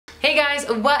Hey guys,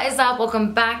 what is up?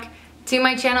 Welcome back to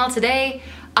my channel. Today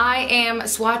I am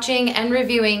swatching and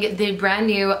reviewing the brand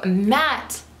new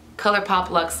matte ColourPop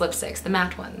Luxe lipsticks, the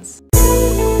matte ones.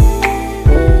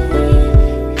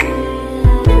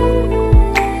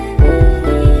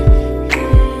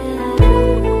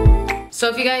 So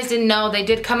if you guys didn't know, they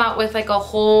did come out with like a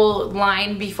whole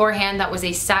line beforehand that was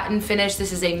a satin finish.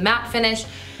 This is a matte finish.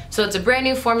 So it's a brand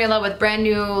new formula with brand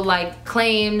new like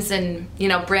claims and, you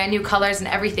know, brand new colors and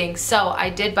everything. So I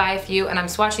did buy a few and I'm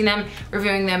swatching them,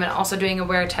 reviewing them, and also doing a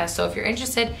wear test. So if you're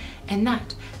interested in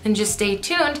that, then just stay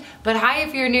tuned. But hi,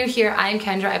 if you're new here, I'm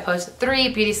Kendra. I post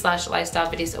 3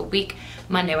 beauty/lifestyle videos a week,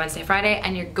 Monday, Wednesday, Friday,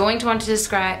 and you're going to want to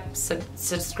subscribe.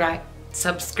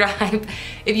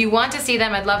 If you want to see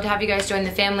them. I'd love to have you guys join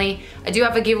the family. I do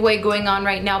have a giveaway going on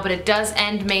right now, but it does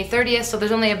end May 30th, so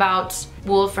there's only about,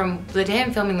 well, from the day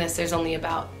I'm filming this, there's only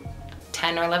about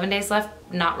 10 or 11 days left.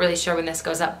 Not really sure when this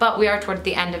goes up, but we are toward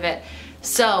the end of it.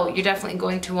 So you're definitely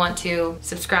going to want to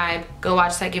subscribe, go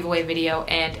watch that giveaway video,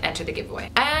 and enter the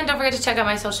giveaway. And don't forget to check out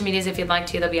my social medias if you'd like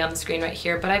to. They'll be on the screen right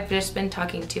here, but I've just been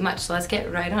talking too much, so let's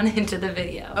get right on into the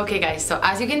video. Okay guys, so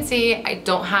as you can see, I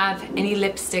don't have any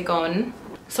lipstick on.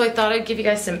 So I thought I'd give you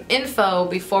guys some info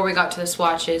before we got to the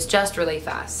swatches, just really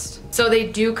fast. So they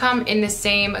do come in the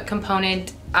same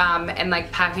component and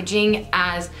like packaging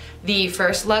as the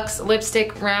first Luxe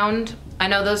lipstick round. I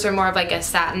know those are more of like a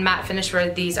satin matte finish, where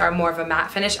these are more of a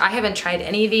matte finish. I haven't tried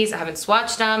any of these, I haven't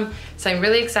swatched them, so I'm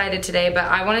really excited today, but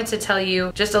I wanted to tell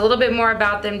you just a little bit more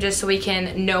about them just so we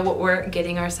can know what we're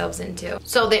getting ourselves into.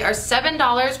 So they are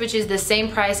 $7, which is the same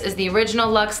price as the original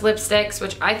Luxe lipsticks,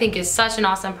 which I think is such an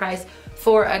awesome price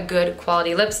for a good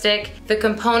quality lipstick. The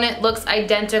component looks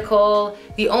identical.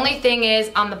 The only thing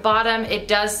is on the bottom, it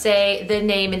does say the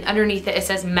name, and underneath it, it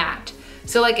says matte.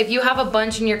 So like if you have a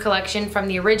bunch in your collection from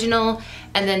the original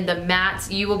and then the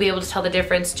mattes, you will be able to tell the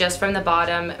difference just from the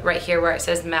bottom right here where it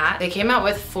says matte. They came out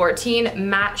with 14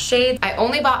 matte shades. I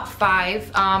only bought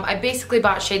 5. I basically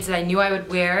bought shades that I knew I would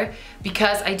wear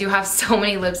because I do have so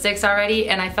many lipsticks already,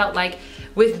 and I felt like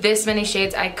with this many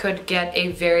shades I could get a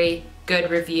very good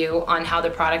review on how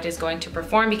the product is going to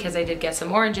perform, because I did get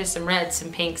some oranges, some reds,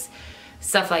 some pinks,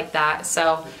 stuff like that.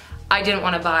 So I didn't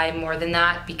want to buy more than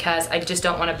that because I just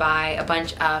don't want to buy a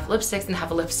bunch of lipsticks and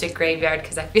have a lipstick graveyard,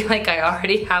 because I feel like I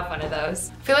already have one of those.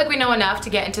 I feel like we know enough to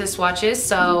get into the swatches,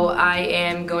 so I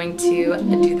am going to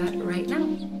do that right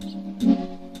now.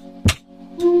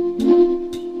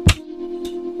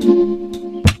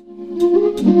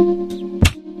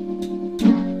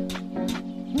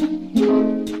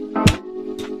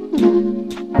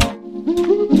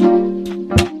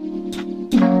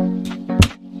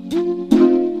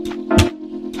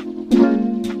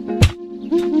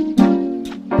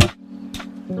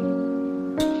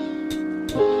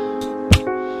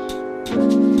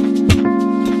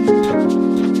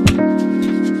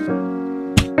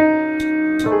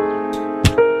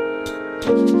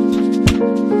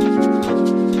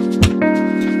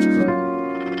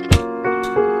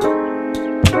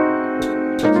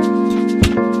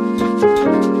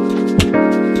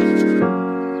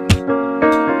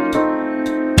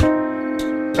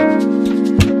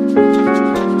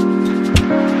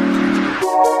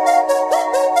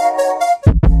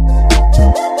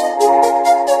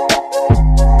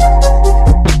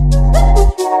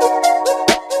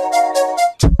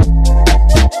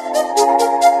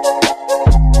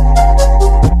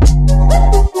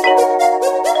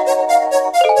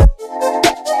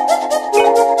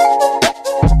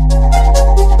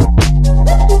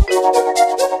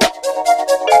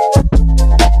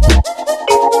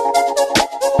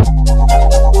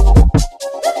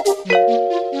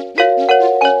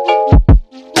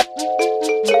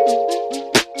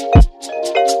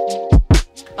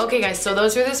 Okay guys, so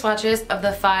those are the swatches of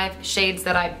the 5 shades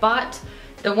that I bought.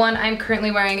 The one I'm currently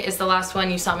wearing is the last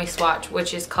one you saw me swatch,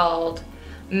 which is called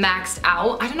Maxed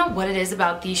Out. I don't know what it is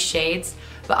about these shades,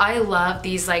 but I love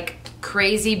these like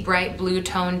crazy bright blue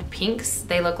toned pinks.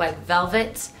 They look like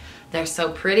velvet. They're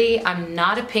so pretty. I'm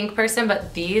not a pink person,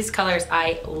 but these colors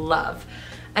I love.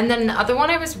 And then the other one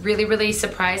I was really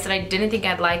surprised that I didn't think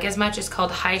I'd like as much is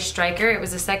called High Striker. It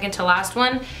was the second to last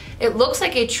one. It looks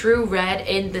like a true red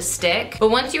in the stick,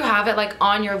 but once you have it like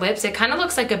on your lips, it kind of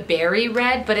looks like a berry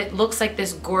red, but it looks like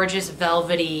this gorgeous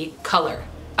velvety color.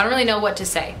 I don't really know what to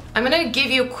say. I'm gonna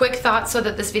give you quick thoughts so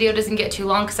that this video doesn't get too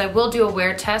long, because I will do a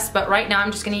wear test, but right now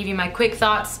I'm just gonna give you my quick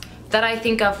thoughts that I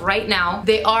think of right now.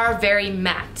 They are very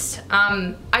matte.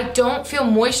 I don't feel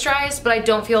moisturized, but I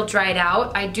don't feel dried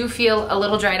out. I do feel a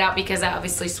little dried out because I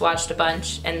obviously swatched a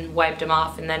bunch and wiped them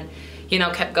off and then, you know,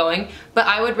 kept going. But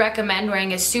I would recommend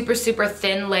wearing a super, super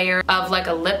thin layer of like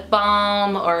a lip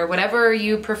balm or whatever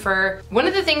you prefer. One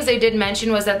of the things they did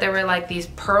mention was that there were like these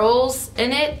pearls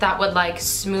in it that would like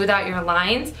smooth out your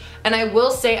lines. And I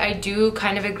will say I do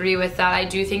kind of agree with that. I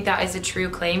do think that is a true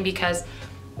claim, because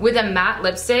with a matte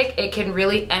lipstick, it can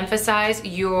really emphasize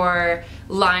your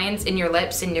lines in your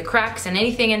lips and your cracks and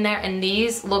anything in there, and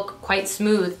these look quite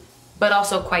smooth, but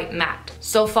also quite matte.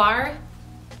 So far,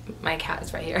 my cat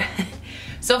is right here.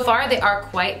 So far, they are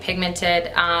quite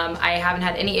pigmented. I haven't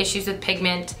had any issues with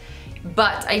pigment,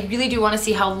 but I really do want to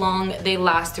see how long they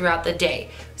last throughout the day.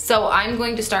 So I'm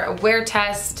going to start a wear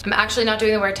test. I'm actually not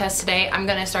doing the wear test today. I'm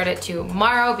gonna start it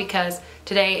tomorrow, because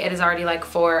today it is already like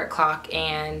 4 o'clock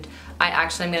and I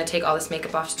actually am gonna take all this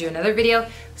makeup off to do another video.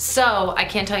 So I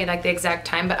can't tell you like the exact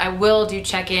time, but I will do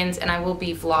check-ins and I will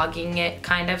be vlogging it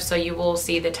kind of, so you will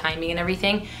see the timing and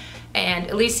everything and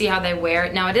at least see how they wear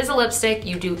it. Now it is a lipstick.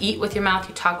 You do eat with your mouth,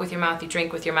 you talk with your mouth, you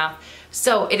drink with your mouth.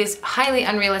 So it is highly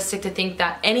unrealistic to think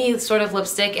that any sort of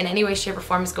lipstick in any way, shape, or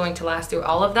form is going to last through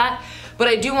all of that. But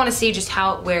I do want to see just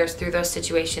how it wears through those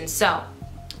situations. So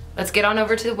let's get on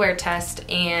over to the wear test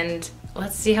and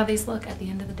let's see how these look at the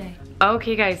end of the day.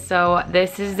 Okay guys, so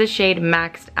this is the shade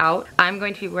Maxed Out. I'm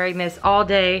going to be wearing this all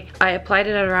day. I applied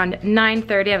it at around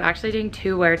 9:30. I'm actually doing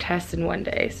 2 wear tests in one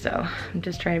day, so I'm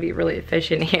just trying to be really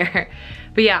efficient here.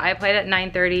 But yeah, I applied it at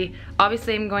 9:30.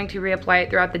 Obviously I'm going to reapply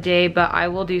it throughout the day, but I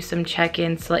will do some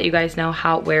check-ins to let you guys know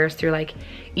how it wears through like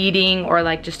eating or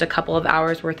like just a couple of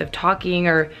hours worth of talking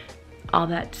or all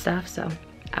that stuff, so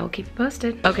I will keep you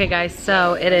posted. Okay guys,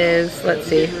 so it is, let's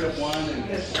see,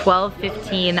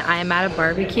 12:15. I am at a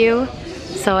barbecue,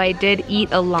 so I did eat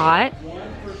a lot.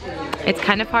 It's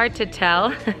kind of hard to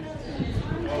tell.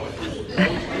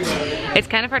 It's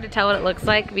kind of hard to tell what it looks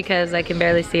like because I can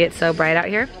barely see it so bright out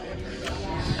here.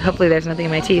 Hopefully there's nothing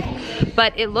in my teeth.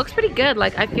 But it looks pretty good.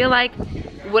 Like, I feel like,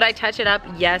 would I touch it up?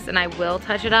 Yes, and I will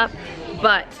touch it up.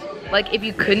 But like, if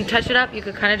you couldn't touch it up, you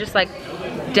could kind of just like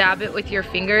dab it with your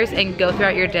fingers and go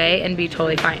throughout your day and be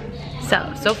totally fine.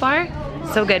 So far,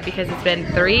 so good, because it's been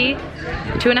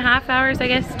 2.5 hours, I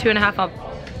guess. 2.5,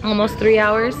 almost 3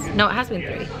 hours. No, it has been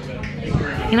 3.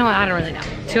 You know what, I don't really know.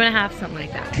 2.5, something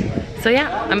like that. So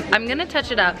yeah, I'm gonna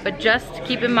touch it up, but just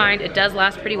keep in mind, it does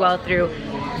last pretty well through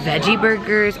veggie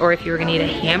burgers, or if you were gonna eat a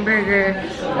hamburger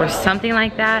or something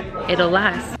like that, it'll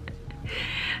last.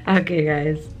 Okay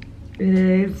guys, it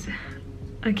is,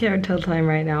 I can't tell time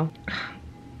right now.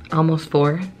 Almost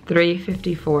 4,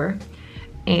 3:54,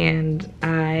 and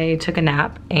I took a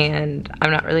nap, and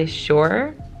I'm not really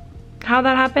sure how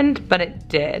that happened, but it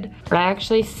did. I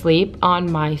actually sleep on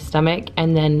my stomach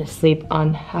and then sleep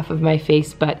on half of my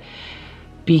face, but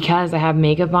because I have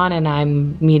makeup on and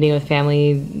I'm meeting with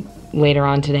family later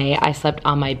on today, I slept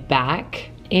on my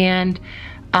back, and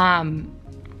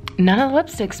none of the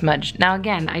lipstick smudged. Now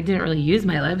again, I didn't really use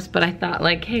my lips, but I thought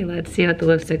like, hey, let's see what the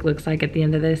lipstick looks like at the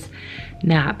end of this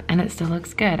nap, and it still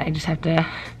looks good. I just have to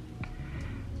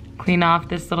clean off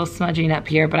this little smudging up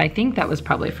here, but I think that was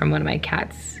probably from one of my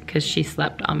cats because she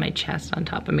slept on my chest on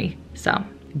top of me. So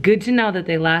good to know that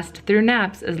they last through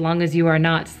naps as long as you are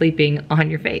not sleeping on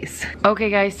your face.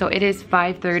 Okay guys, so it is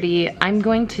 5:30. I'm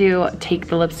going to take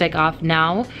the lipstick off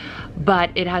now, but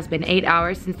it has been 8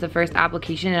 hours since the first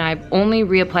application and I've only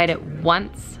reapplied it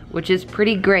once, which is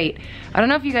pretty great. I don't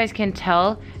know if you guys can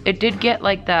tell, it did get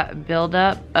like that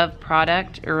buildup of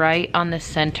product right on the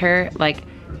center, like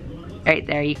right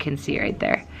there, you can see right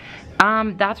there.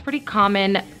 That's pretty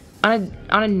common. On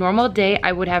a normal day,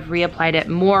 I would have reapplied it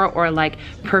more, or like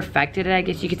perfected it, I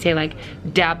guess you could say, like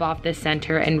dab off the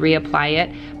center and reapply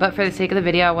it. But for the sake of the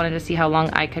video, I wanted to see how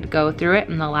long I could go through it.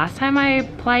 And the last time I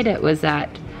applied it was at,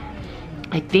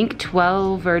 I think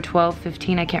 12 or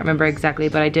 12:15, I can't remember exactly,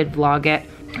 but I did vlog it.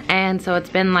 And so it's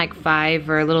been like 5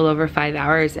 or a little over 5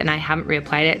 hours and I haven't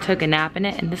reapplied it. Took a nap in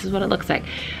it, and this is what it looks like.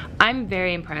 I'm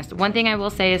very impressed. One thing I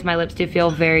will say is my lips do feel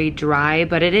very dry,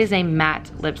 but it is a matte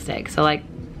lipstick, so like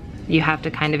you have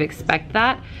to kind of expect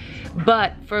that.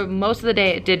 But for most of the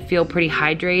day, it did feel pretty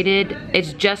hydrated.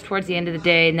 It's just towards the end of the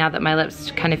day now that my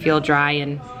lips kind of feel dry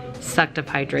and sucked up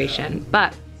hydration,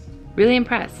 but really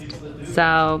impressed.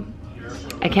 So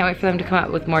I can't wait for them to come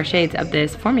out with more shades of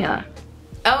this formula.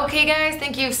 Okay guys,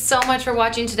 thank you so much for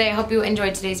watching today. I hope you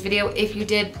enjoyed today's video. If you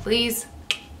did, please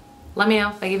let me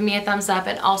know by giving me a thumbs up,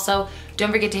 and also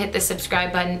don't forget to hit the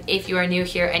subscribe button if you are new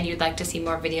here and you'd like to see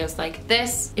more videos like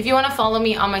this. If you want to follow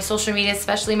me on my social media,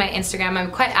 especially my Instagram,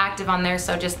 I'm quite active on there,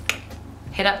 so just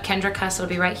hit up KendraCus, it'll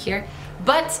be right here.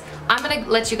 But I'm gonna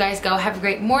let you guys go. Have a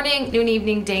great morning, noon,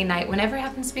 evening, day, night, whenever it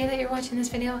happens to be that you're watching this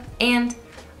video, and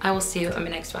I will see you in my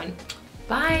next one.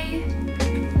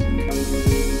 Bye!